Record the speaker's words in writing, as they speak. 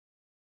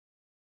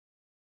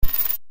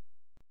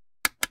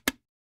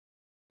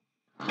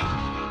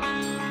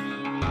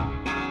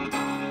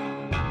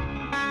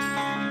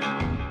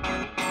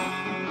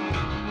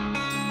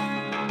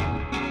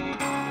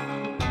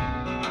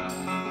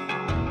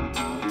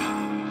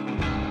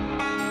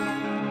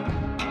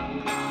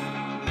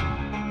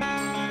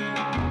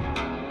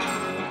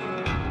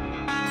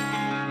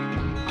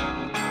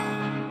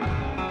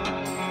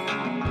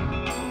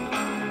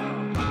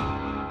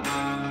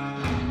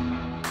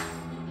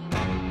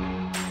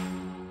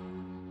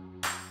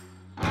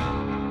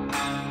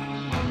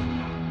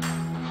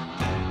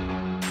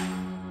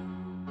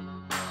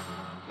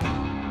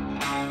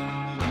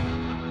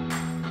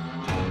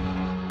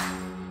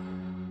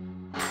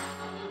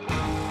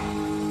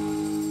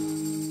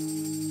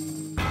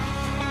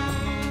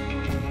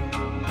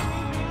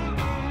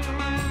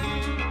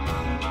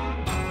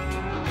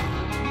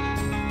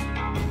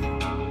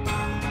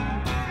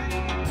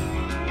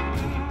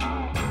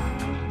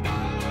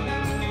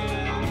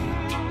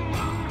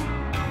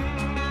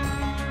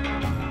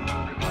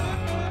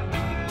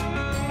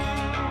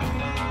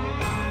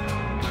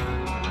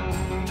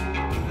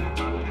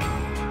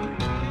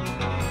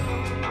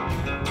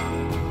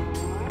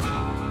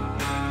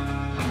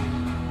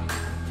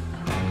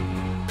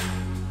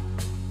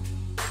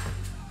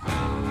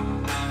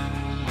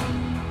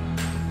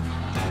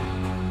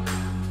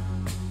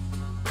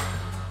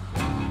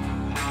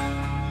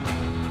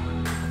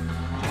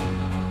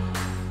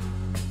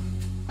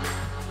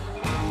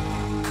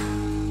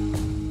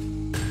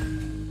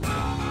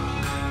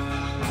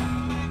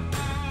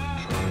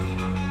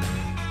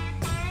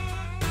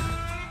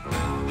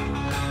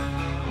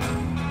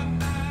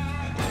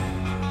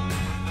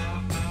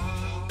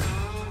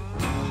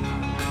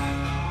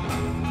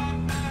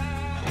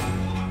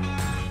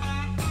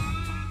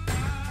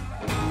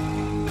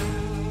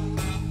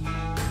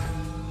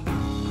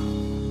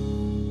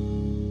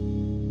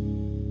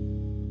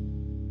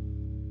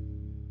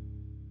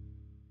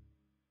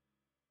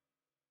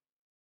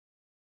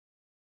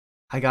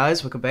Hi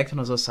guys, welcome back to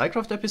another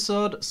SciCraft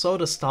episode. So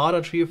the starter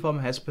tree farm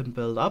has been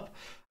built up.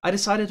 I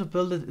decided to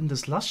build it in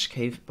this lush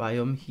cave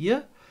biome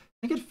here.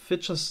 I think it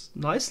fits just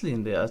nicely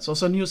in there. It's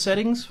also new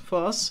settings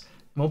for us.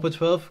 In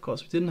 1.12, of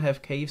course, we didn't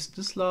have caves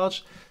this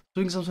large.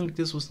 Doing something like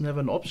this was never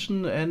an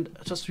option, and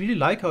I just really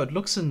like how it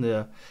looks in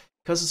there.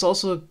 Because it's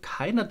also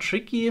kind of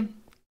tricky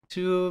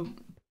to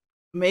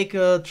make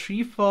a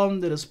tree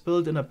farm that is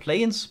built in a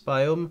plains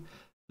biome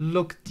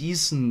look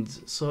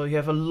decent. So you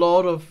have a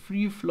lot of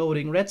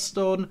free-floating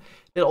redstone.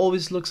 It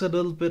always looks a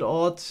little bit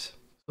odd.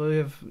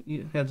 So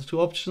you have the two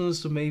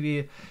options to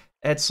maybe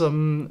add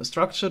some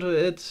structure to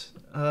it,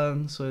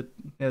 so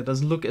it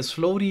doesn't look as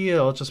floaty,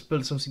 or just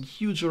build something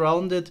huge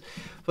around it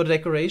for the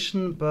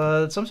decoration.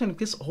 But something like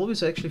this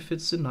always actually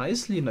fits in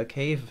nicely in a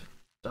cave.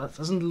 That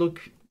doesn't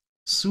look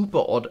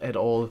super odd at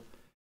all.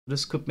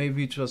 This could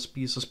maybe just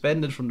be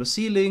suspended from the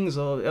ceiling.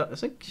 So yeah, I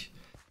think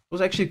it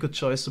was actually a good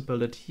choice to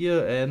build it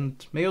here,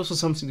 and maybe also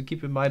something to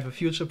keep in mind for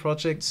future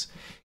projects,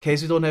 in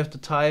case we don't have the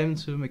time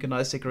to make a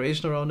nice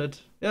decoration around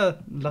it. Yeah,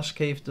 Lush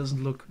Cave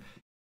doesn't look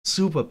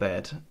super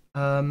bad,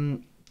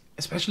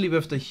 especially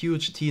with the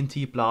huge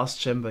TNT blast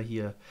chamber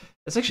here.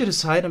 It's actually a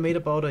design I made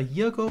about a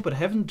year ago, but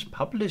haven't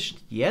published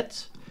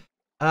yet.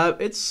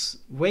 It's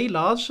way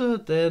larger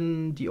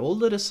than the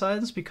older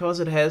designs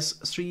because it has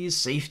 3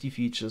 safety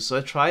features. So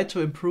I tried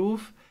to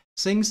improve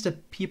things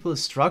that people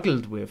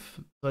struggled with.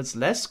 So it's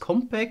less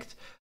compact,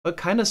 but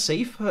kind of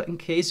safer in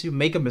case you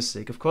make a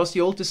mistake. Of course,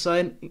 the old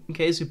design, in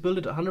case you build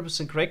it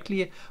 100%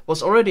 correctly,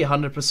 was already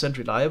 100%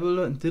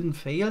 reliable and didn't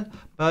fail.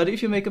 But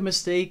if you make a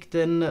mistake,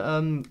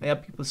 then yeah,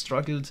 people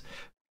struggled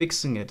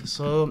fixing it.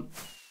 So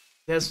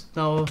there's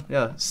now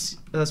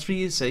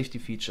 3 safety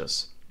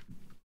features.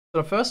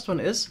 So the first one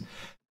is, in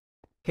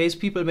case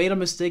people made a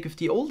mistake with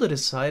the older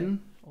design,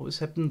 always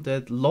happened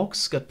that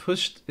logs got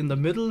pushed in the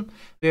middle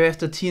where you have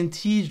the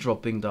TNT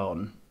dropping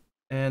down.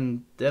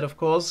 And that, of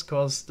course,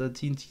 caused the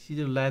TNT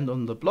to land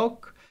on the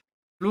block,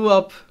 blew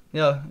up,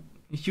 yeah,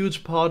 a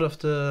huge part of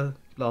the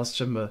blast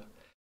chamber.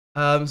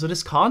 So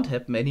this can't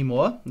happen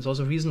anymore. There's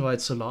also a reason why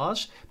it's so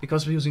large,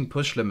 because we're using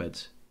push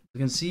limit. You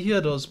can see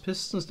here those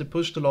pistons, they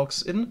push the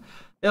logs in,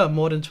 yeah,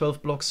 more than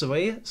 12 blocks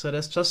away. So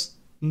there's just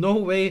no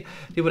way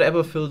they would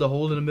ever fill the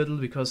hole in the middle,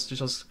 because they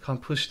just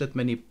can't push that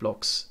many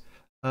blocks.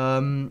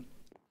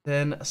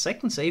 Then a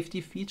second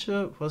safety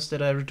feature was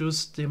that I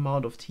reduced the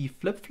amount of T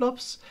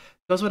flip-flops.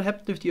 Because what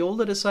happened with the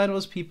older design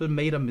was people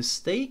made a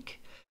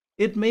mistake.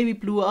 It maybe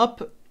blew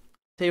up.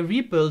 They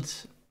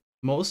rebuilt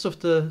most of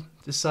the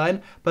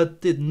design,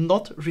 but did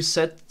not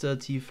reset the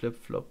T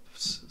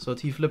flip-flops. So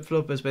T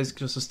flip-flop is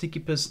basically just a sticky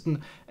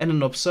piston and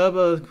an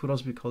observer. It could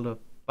also be called a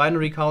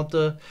binary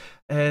counter.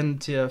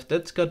 And yeah, if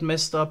that got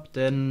messed up,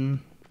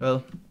 then,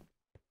 well,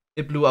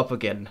 it blew up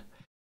again.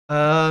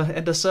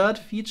 And the third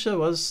feature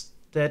was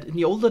that in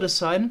the older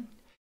design,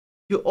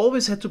 you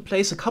always had to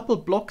place a couple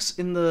blocks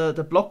in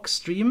the block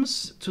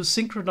streams to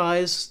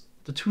synchronize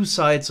the 2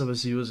 sides I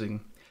was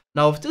using.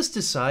 Now with this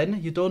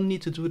design, you don't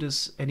need to do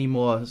this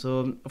anymore.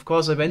 So of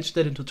course I mentioned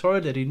that in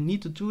tutorial that you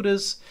need to do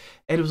this,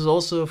 and it was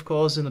also of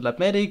course in the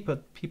Labmatic,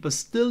 but people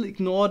still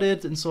ignored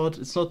it and thought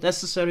it's not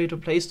necessary to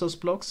place those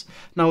blocks.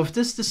 Now with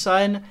this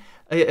design,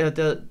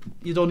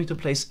 you don't need to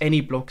place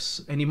any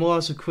blocks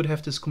anymore, so you could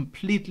have this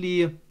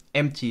completely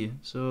empty.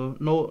 So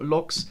no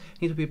logs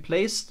need to be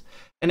placed.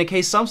 And in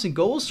case something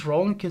goes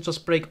wrong, you can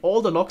just break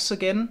all the locks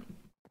again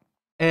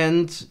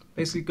and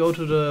basically go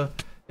to the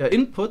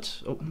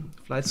input. Oh,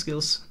 flight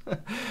skills,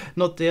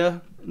 not there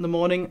in the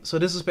morning. So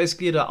this is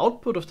basically the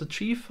output of the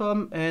tree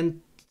farm,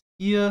 and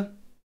here,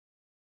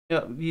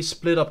 yeah, we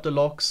split up the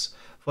locks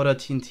for the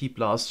TNT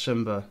blast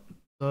chamber.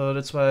 So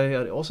that's why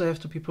they also have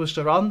to be pushed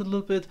around a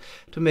little bit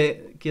to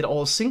make it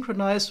all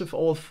synchronized with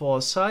all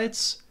 4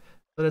 sides.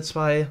 So that's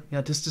why, yeah,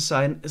 this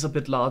design is a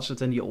bit larger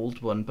than the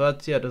old one.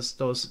 But yeah, there's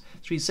those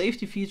 3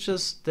 safety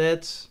features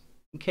that,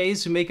 in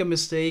case you make a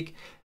mistake,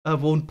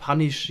 won't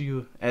punish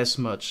you as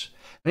much.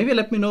 Maybe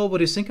let me know what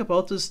you think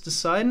about this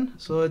design.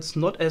 So it's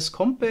not as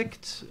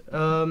compact,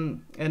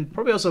 and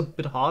probably also a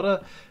bit harder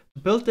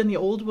to build than the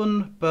old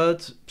one,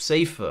 but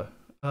safer.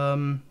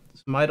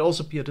 This might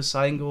also be a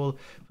design goal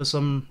for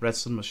some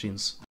redstone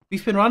machines.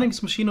 We've been running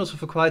this machine also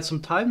for quite some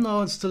time now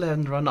and still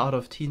haven't run out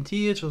of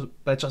TNT.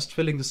 By just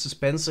filling this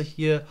dispenser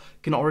here,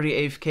 you can already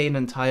AFK an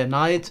entire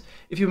night.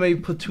 If you maybe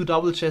put 2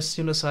 double chests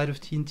on the side of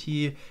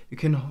TNT, you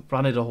can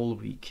run it a whole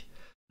week.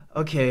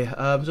 Okay,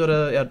 so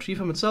the tree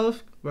farm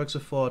itself works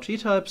with 4 tree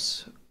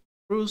types: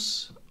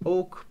 spruce,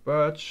 oak,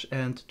 birch,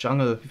 and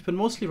jungle. We've been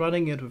mostly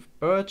running it with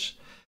birch,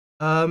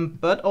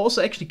 but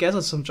also actually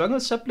gathered some jungle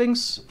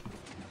saplings.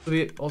 So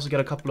we also get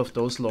a couple of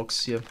those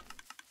logs here.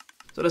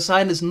 So the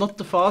design is not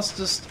the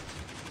fastest,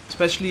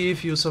 especially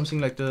if you use something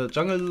like the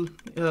jungle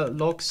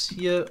logs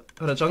here,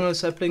 or the jungle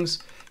saplings,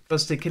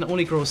 because they can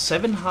only grow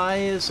 7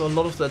 high, so a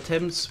lot of the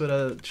attempts where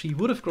the tree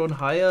would have grown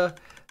higher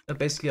are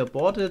basically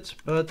aborted,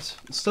 but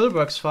it still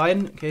works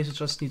fine in case you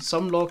just need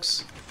some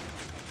logs.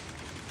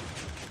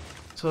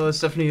 So it's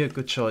definitely a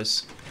good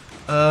choice.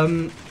 I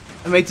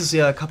made this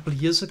a couple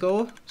years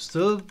ago,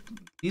 still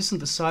decent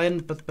design,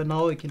 but by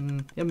now I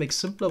can make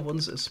simpler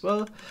ones as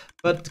well.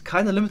 But the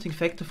kind of limiting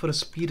factor for the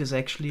speed is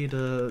actually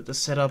the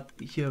setup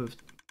here with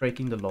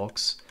breaking the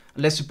logs.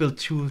 Unless you build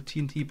 2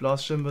 TNT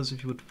blast chambers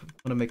if you would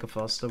want to make a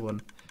faster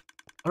one.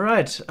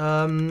 Alright,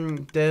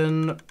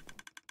 then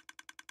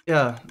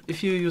yeah,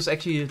 if you use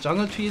actually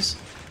jungle trees,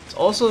 it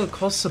also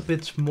costs a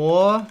bit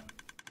more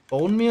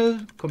bone meal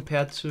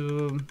compared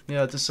to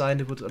design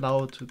that would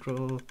allow to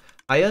grow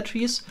higher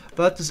trees,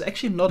 but this is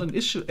actually not an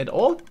issue at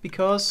all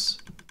because,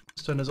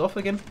 let's turn this off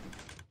again,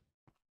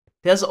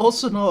 there's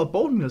also now a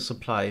bone meal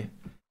supply.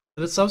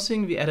 That's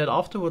something we added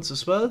afterwards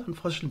as well.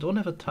 Unfortunately don't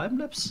have a time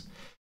lapse,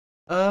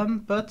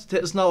 but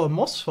there is now a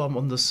moss farm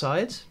on the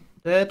side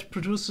that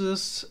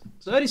produces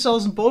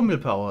 30,000 bone meal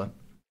power.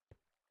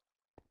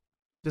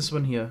 This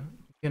one here.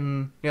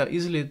 You can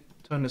easily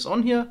turn this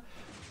on here.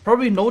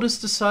 Probably know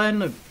this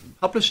design. I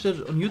published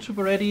it on YouTube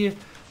already.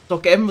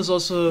 Doc M was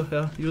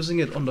also using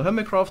it on the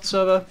Hermitcraft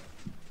server.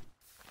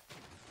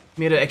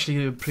 Made it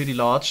actually pretty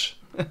large.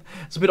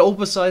 It's a bit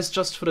oversized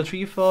just for the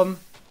tree farm.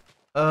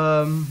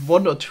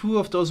 1 or 2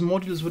 of those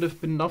modules would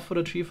have been enough for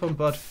the tree farm,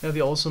 but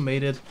we also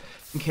made it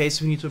in case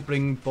we need to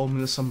bring bone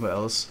meal somewhere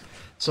else.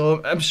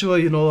 So I'm sure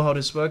you know how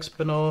this works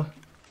by now.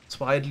 It's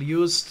widely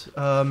used.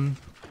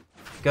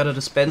 Got a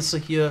dispenser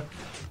here,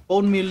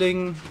 bone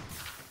mealing.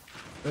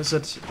 There's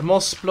a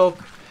moss block,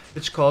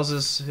 which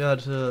causes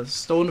the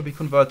stone to be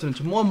converted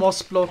into more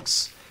moss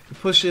blocks. You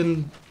push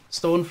in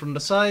stone from the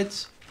side,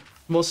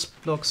 moss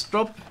blocks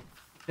drop,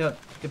 get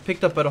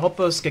picked up by the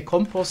hoppers, get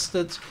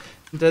composted,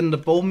 and then the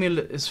bone meal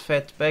is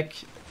fed back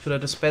to the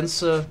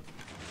dispenser.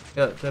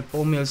 The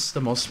bone meal is the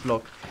moss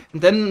block.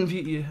 And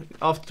then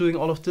after doing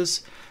all of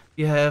this,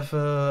 we have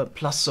a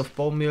plus of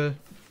bone meal,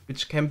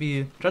 which can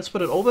be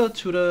transported over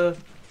to the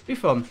tree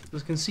farm.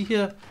 As you can see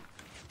here,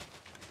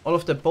 all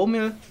of the bone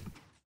meal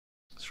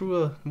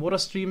through a water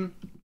stream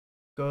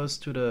goes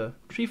to the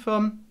tree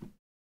farm,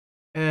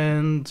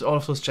 and all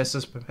of those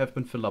chests have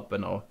been filled up by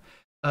now.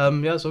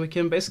 So we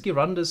can basically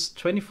run this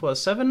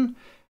 24/7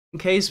 in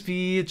case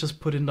we just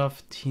put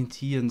enough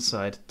TNT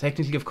inside.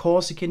 Technically, of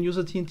course, you can use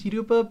a TNT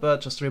duper,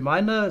 but just a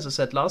reminder, as I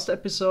said last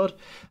episode,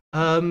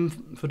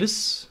 for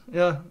this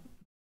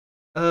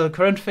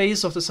current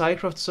phase of the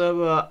SciCraft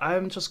server,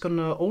 I'm just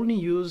gonna only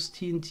use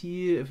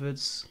TNT if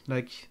it's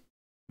like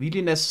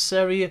really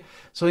necessary.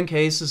 So in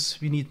cases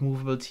we need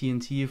movable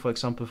TNT, for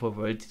example for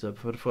world eater,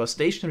 for a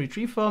stationary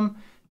tree farm,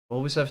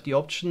 always have the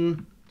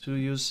option to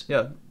use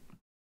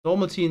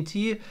normal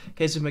TNT in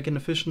case you make an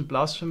efficient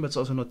blast chamber. It's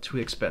also not too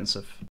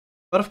expensive.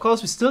 But of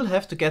course we still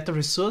have to get the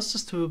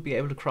resources to be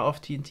able to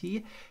craft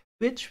TNT,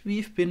 which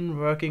we've been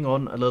working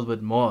on a little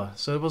bit more.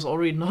 So it was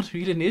already not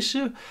really an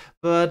issue,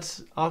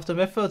 but after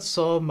methodzz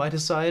saw my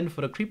design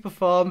for the creeper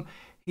farm,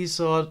 he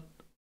thought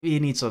we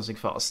need something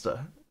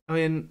faster. I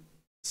mean,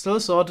 still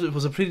thought it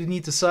was a pretty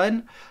neat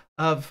design,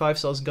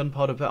 5,000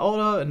 gunpowder per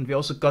hour, and we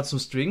also got some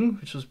string,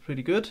 which was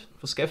pretty good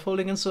for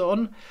scaffolding and so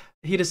on.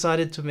 He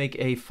decided to make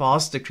a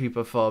faster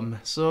creeper farm.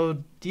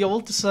 So the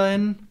old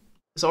design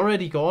is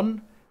already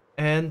gone,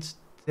 and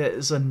there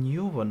is a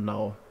new one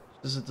now.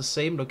 Is it the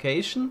same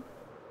location?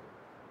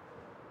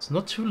 It's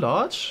not too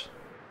large,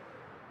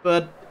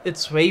 but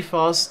it's way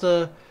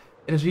faster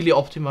and it's really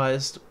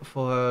optimized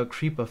for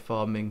creeper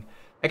farming.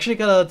 Actually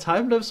got a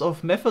time lapse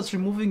of methodzz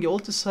removing the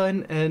old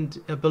design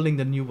and building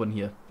the new one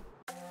here.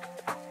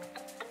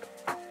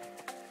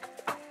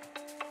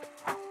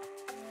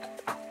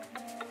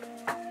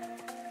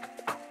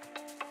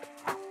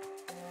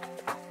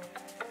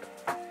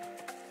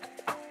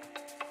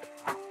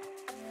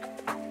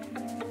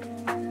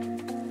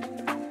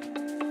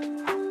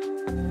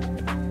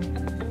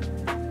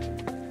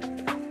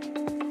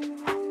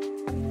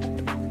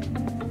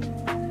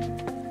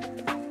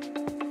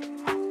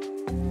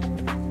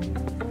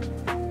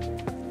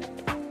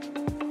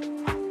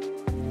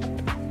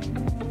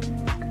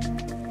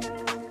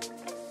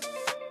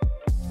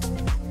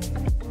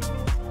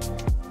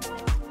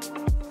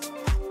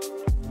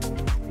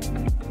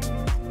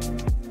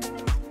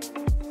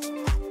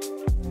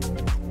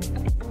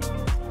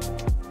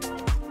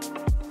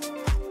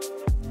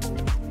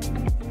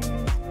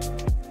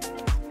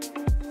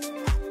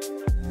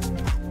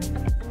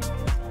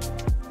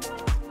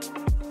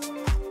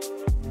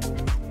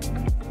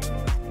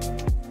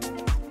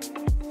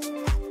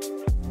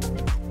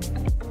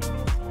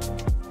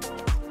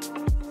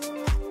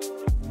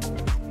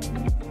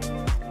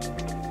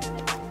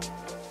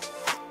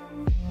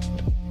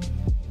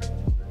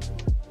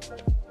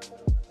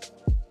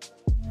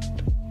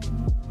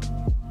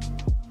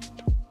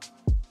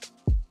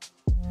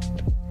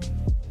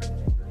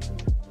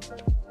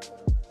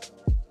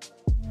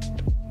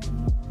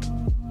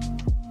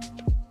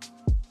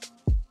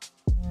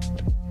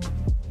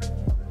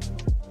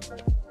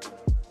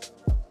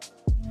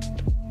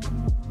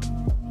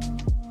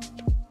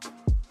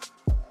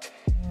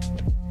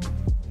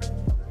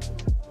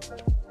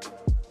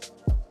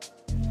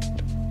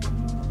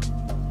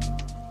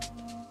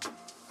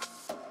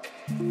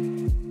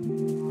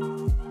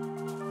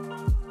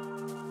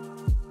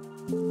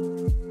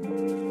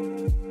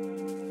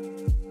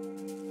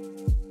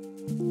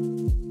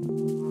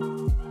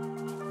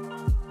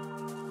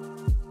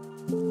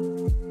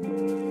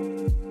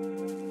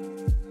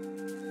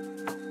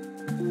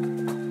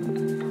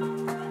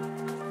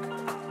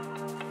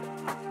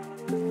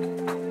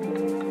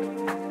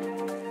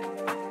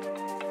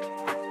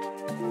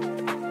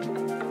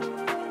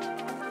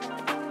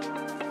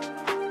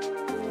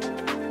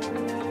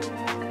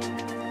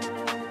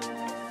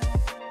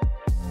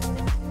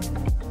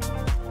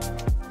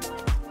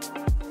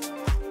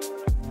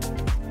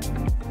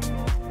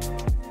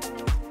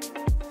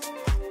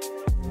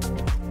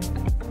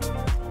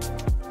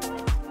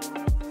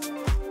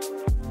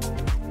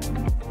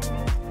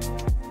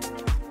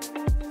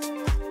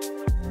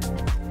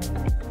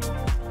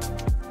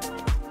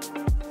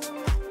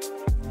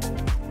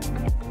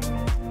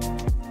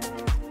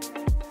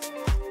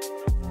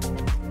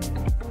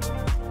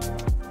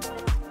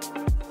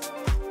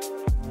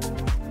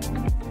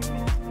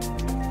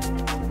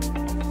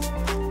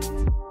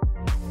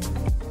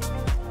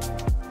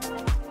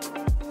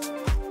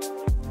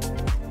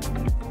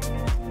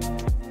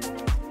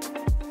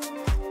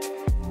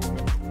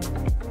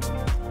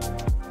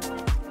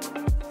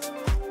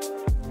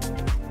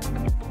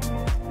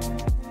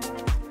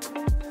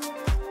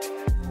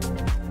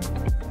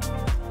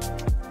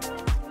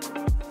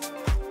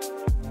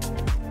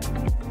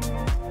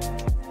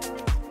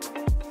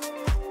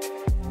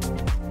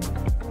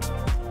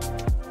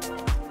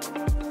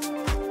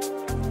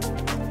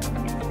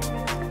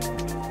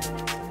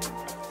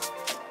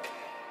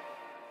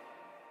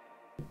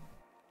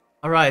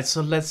 Alright,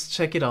 so let's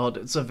check it out.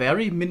 It's a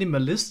very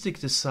minimalistic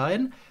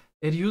design.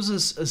 It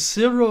uses a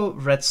 0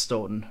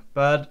 redstone,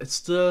 but it's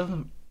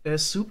still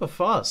super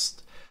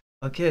fast.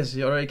 Okay, so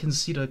you already can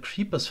see the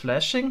creepers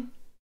flashing.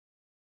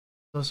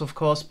 Those of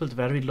course built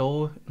very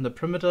low in the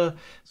perimeter,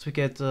 so we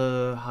get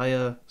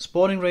higher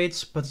spawning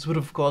rates, but it would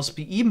of course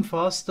be even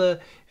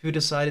faster if you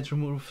decided to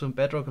remove some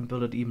bedrock and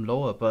build it even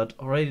lower, but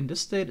already in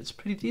this state it's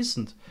pretty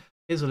decent.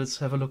 Okay, so let's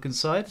have a look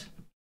inside.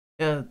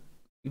 Yeah,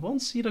 you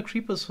won't see the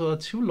creepers for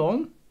too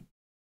long.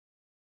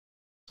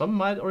 Some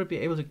might already be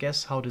able to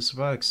guess how this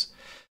works.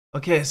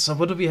 Okay, so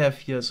what do we have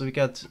here? So we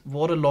got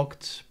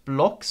waterlogged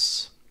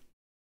blocks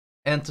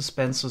and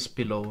dispensers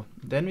below.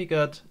 Then we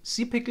got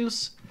sea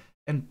pickles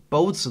and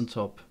boats on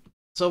top.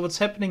 So what's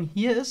happening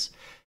here is,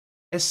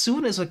 as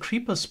soon as a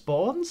creeper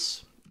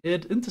spawns,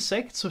 it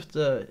intersects with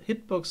the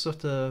hitbox of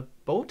the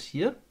boat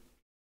here,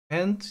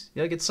 and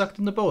yeah, gets sucked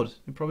in the boat.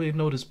 You probably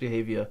know this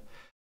behavior.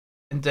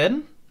 And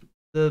then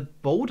the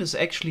boat is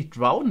actually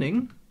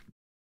drowning,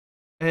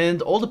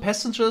 and all the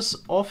passengers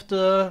of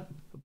the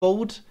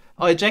boat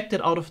are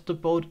ejected out of the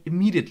boat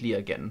immediately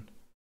again,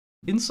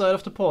 inside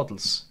of the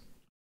portals.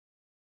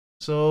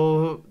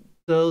 So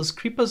those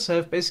creepers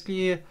have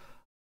basically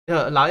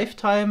a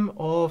lifetime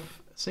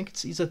of, I think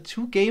it's either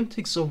 2 game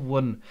ticks or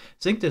 1. I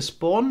think they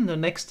spawn, the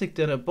next tick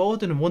they're in a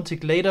boat, and 1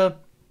 tick later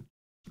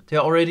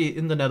they're already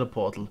in the nether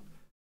portal.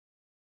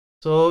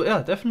 So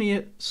yeah,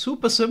 definitely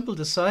super simple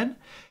design.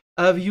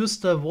 We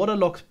used the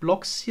waterlogged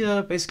blocks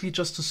here basically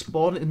just to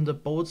spawn in the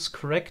boats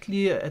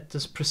correctly at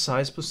this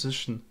precise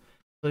position.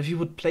 So if you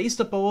would place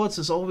the boats,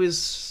 there's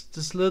always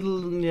this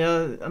little,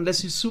 yeah,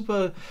 unless you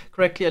super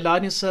correctly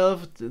align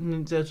yourself,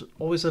 they're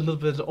always a little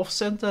bit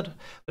off-centered.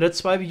 But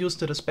that's why we use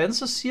the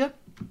dispensers here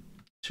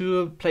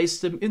to place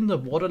them in the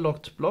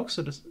waterlogged blocks,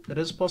 so that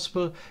is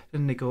possible.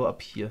 Then they go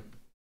up here.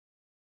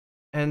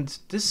 And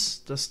this,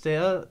 the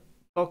stair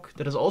block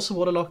that is also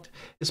waterlogged,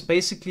 is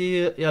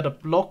basically, yeah, the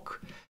block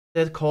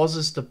that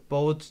causes the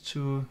boat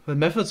to, well,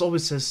 methodzz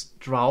always says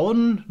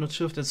drown, not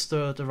sure if that's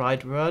the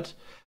right word.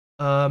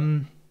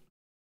 But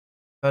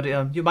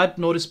yeah, you might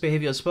notice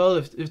behavior as well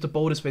if the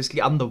boat is basically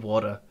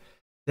underwater.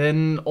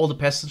 Then all the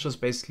passengers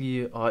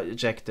basically are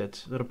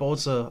ejected. The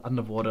boats are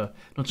underwater.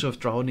 Not sure if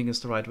drowning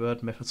is the right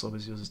word, methodzz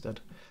always uses that.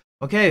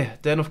 Okay,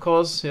 then of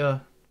course,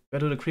 yeah,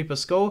 where do the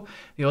creepers go?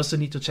 We also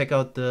need to check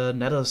out the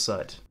nether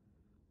side.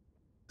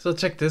 So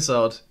check this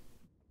out.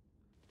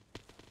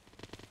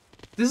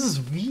 This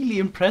is really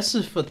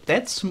impressive for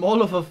that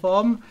small of a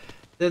farm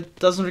that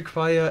doesn't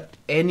require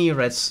any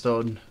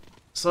redstone.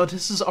 So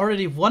this is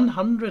already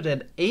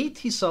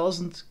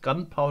 180,000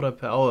 gunpowder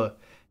per hour.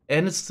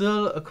 And it's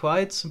still a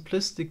quite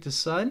simplistic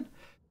design,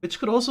 which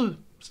could also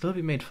still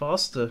be made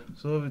faster.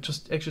 So we're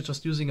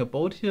just using a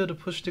boat here to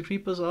push the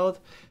creepers out.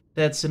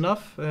 That's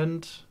enough,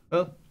 and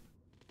well,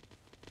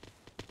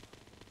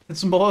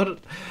 it's more than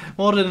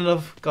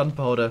enough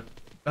gunpowder.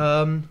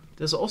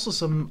 There's also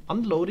some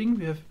unloading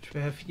we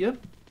have here.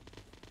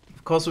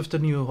 Of course, with the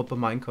new hopper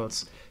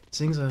minecarts,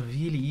 things are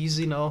really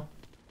easy now.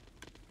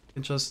 You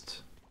can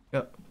just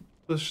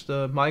push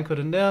the minecart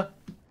in there.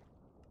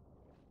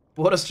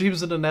 Water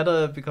streams in the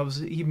nether, it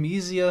becomes even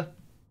easier.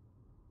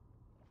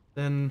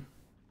 Then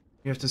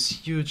you have this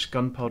huge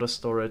gunpowder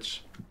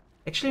storage.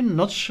 Actually, I'm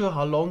not sure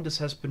how long this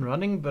has been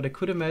running, but I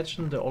could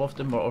imagine that all of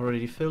them are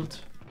already filled.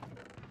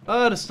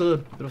 There's still a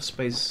bit of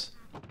space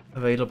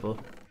available.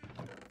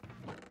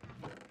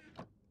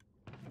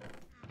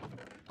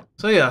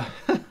 So yeah.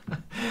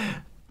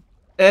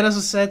 And as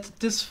I said,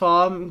 this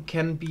farm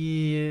can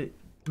be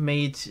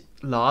made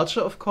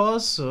larger, of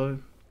course, so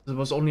there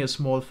was only a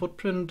small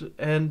footprint,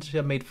 and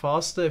yeah, made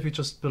faster if you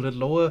just build it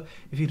lower,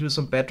 if you do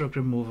some bedrock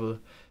removal.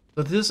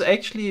 So this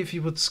actually, if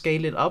you would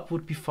scale it up,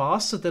 would be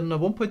faster than the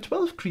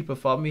 1.12 creeper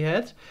farm we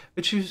had,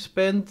 which you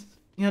spent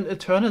an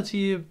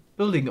eternity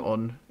building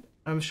on.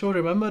 I'm sure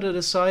remember the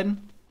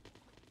design.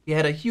 We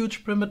had a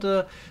huge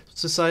perimeter.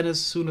 It's designed as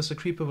soon as a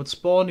creeper would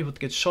spawn, he would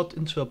get shot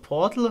into a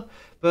portal,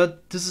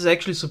 but this is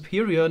actually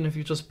superior, and if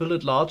you just build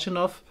it large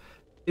enough,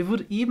 it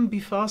would even be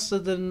faster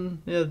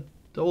than the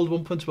old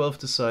 1.12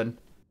 design.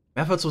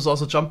 methodzz was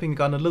also jumping the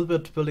gun a little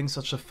bit, building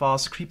such a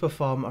fast creeper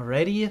farm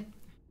already.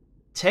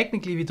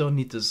 Technically, we don't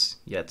need this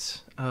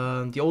yet.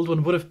 The old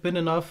one would have been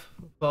enough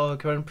for our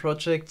current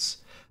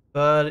projects,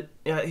 but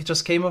yeah, he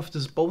just came off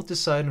this boat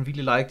design and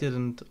really liked it,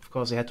 and of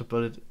course, he had to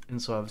build it in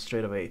Server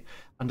straight away.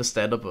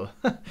 Understandable.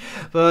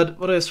 But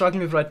what I'm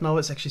struggling with right now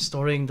is actually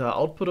storing the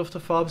output of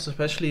the farms,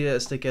 especially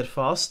as they get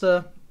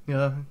faster.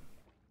 Yeah.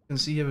 You can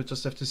see here we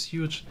just have this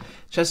huge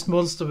chest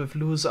monster with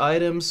loose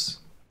items,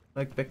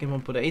 like back in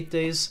 1.8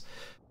 days.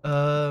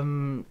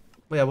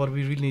 Yeah, what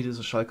we really need is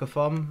a shulker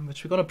farm,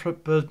 which we're gonna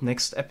build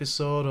next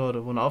episode or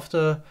the one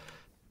after.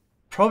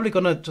 Probably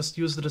gonna just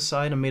use the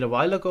design I made a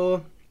while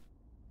ago.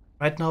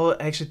 Right now,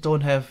 I actually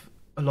don't have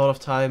a lot of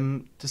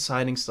time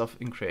designing stuff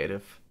in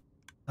creative.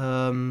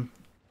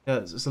 Yeah,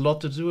 there's a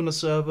lot to do in the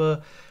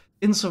server.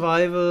 In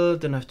survival,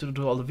 then I have to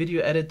do all the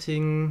video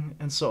editing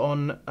and so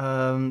on.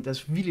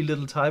 There's really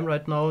little time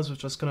right now, so we're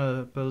just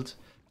gonna build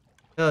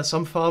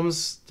some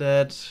farms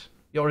that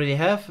you already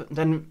have.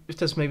 Then if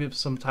there's maybe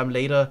some time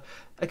later,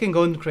 I can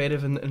go into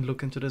creative and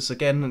look into this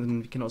again, and then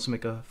we can also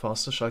make a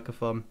faster shulker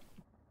farm.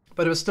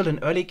 But it was still an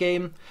early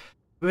game,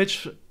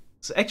 which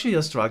is actually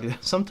a struggle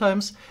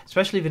sometimes,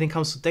 especially when it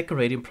comes to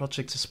decorating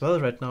projects as well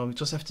right now. We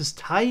just have this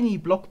tiny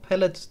block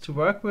palette to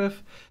work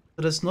with,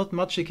 so there's not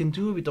much you can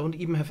do. We don't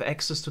even have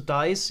access to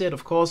dice yet.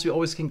 Of course, we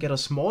always can get a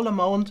small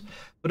amount,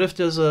 but if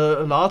there's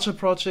a larger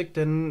project,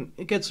 then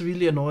it gets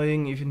really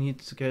annoying if you need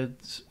to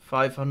get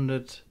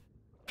 500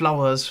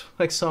 flowers,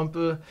 for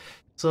example.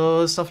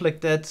 So stuff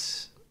like that,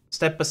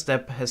 step by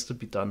step, has to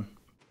be done.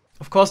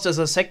 Of course, there's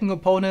a second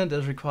component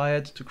that's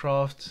required to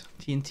craft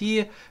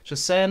TNT,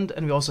 just sand,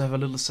 and we also have a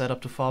little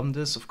setup to farm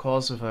this, of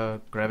course, with a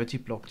gravity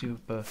block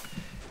tube.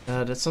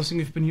 That's something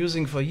we've been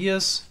using for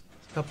years.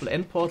 A couple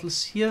end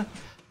portals here.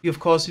 We, of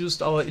course,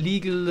 used our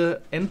illegal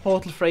end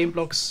portal frame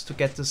blocks to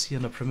get this here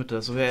in the perimeter.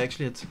 So we're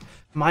actually at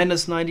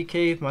minus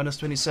 90k,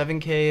 minus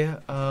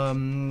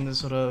 27k.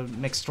 So the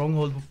next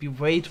stronghold would be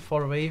way too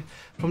far away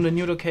from the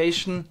new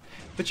location,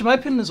 which in my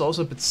opinion is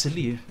also a bit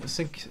silly. I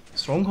think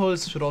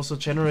strongholds should also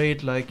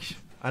generate, like,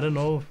 I don't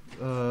know,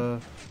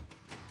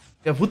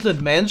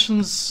 woodland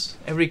mansions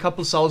every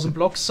couple thousand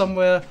blocks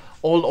somewhere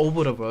all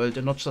over the world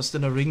and not just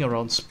in a ring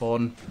around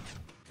spawn.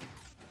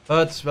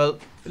 But, well,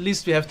 at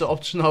least we have the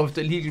option now with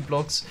the illegal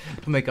blocks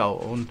to make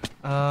our own.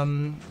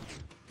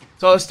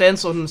 So our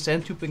stance on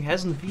sand tubing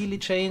hasn't really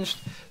changed,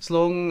 as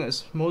long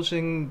as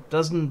mulching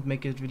doesn't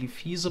make it really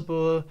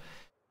feasible.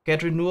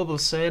 Get renewable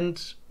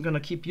sand, I'm gonna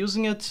keep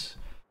using it.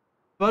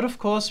 But of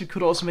course we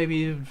could also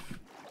maybe,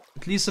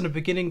 at least in the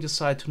beginning,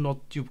 decide to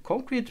not tube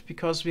concrete,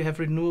 because we have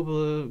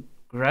renewable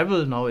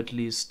gravel now at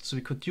least. So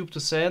we could tube the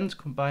sand,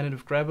 combine it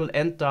with gravel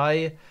and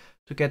dye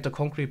to get the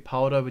concrete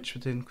powder, which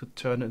we then could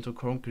turn into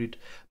concrete.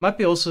 Might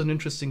be also an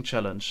interesting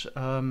challenge.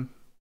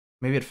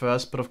 Maybe at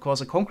first, but of course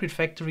a concrete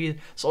factory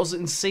is also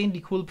an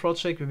insanely cool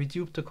project where we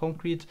dupe the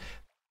concrete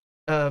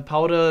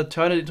powder,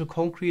 turn it into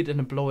concrete and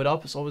then blow it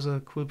up. It's always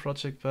a cool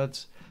project,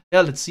 but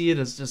yeah, let's see.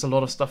 There's a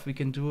lot of stuff we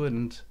can do,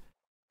 and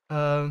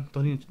don't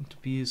need to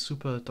be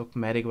super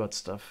dogmatic about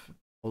stuff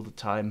all the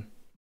time.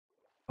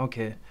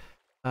 Okay.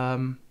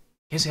 In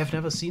case you have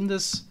never seen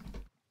this,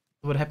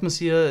 what happens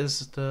here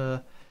is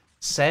the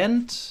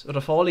sand or the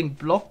falling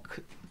block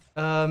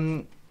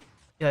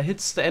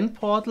hits the end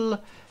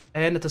portal,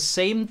 and at the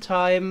same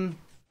time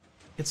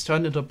it's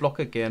turned into a block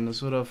again.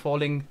 So the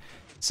falling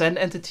sand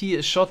entity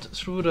is shot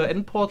through the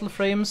end portal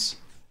frames,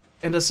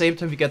 and at the same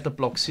time we get the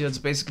blocks here. It's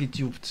basically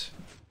duped.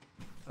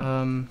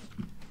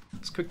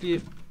 Let's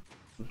quickly,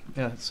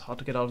 it's hard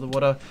to get out of the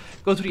water.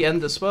 Go to the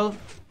end as well,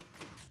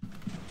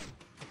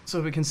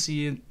 so we can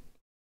see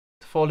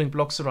the falling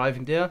blocks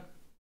arriving there.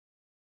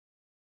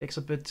 Takes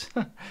a bit.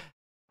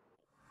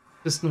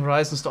 Distant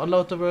horizons to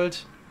unload the world.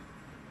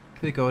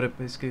 Here we go, they're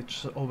basically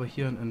just over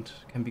here and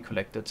can be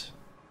collected.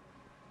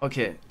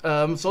 Okay,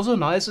 what's also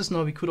nice is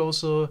now we could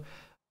also,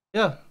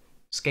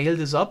 scale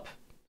this up.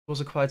 It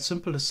was a quite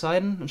simple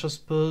design and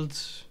just build,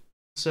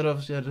 instead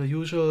of the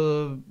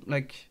usual,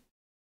 like,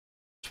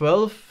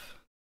 12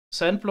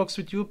 sand blocks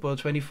we dupe, or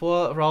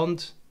 24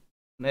 around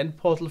an end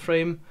portal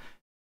frame.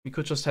 We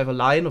could just have a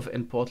line of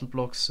end portal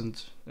blocks and,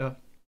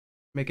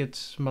 make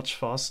it much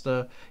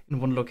faster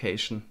in one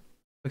location.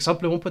 For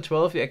example, in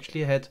 1.12 we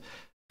actually had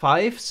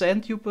 5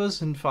 sand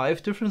tubers in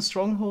 5 different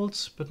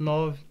strongholds, but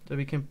now that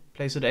we can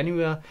place it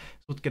anywhere,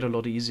 it would get a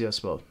lot easier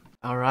as well.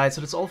 Alright, so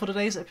that's all for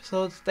today's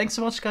episode. Thanks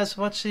so much guys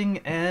for watching,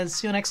 and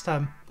see you next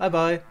time. Bye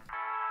bye.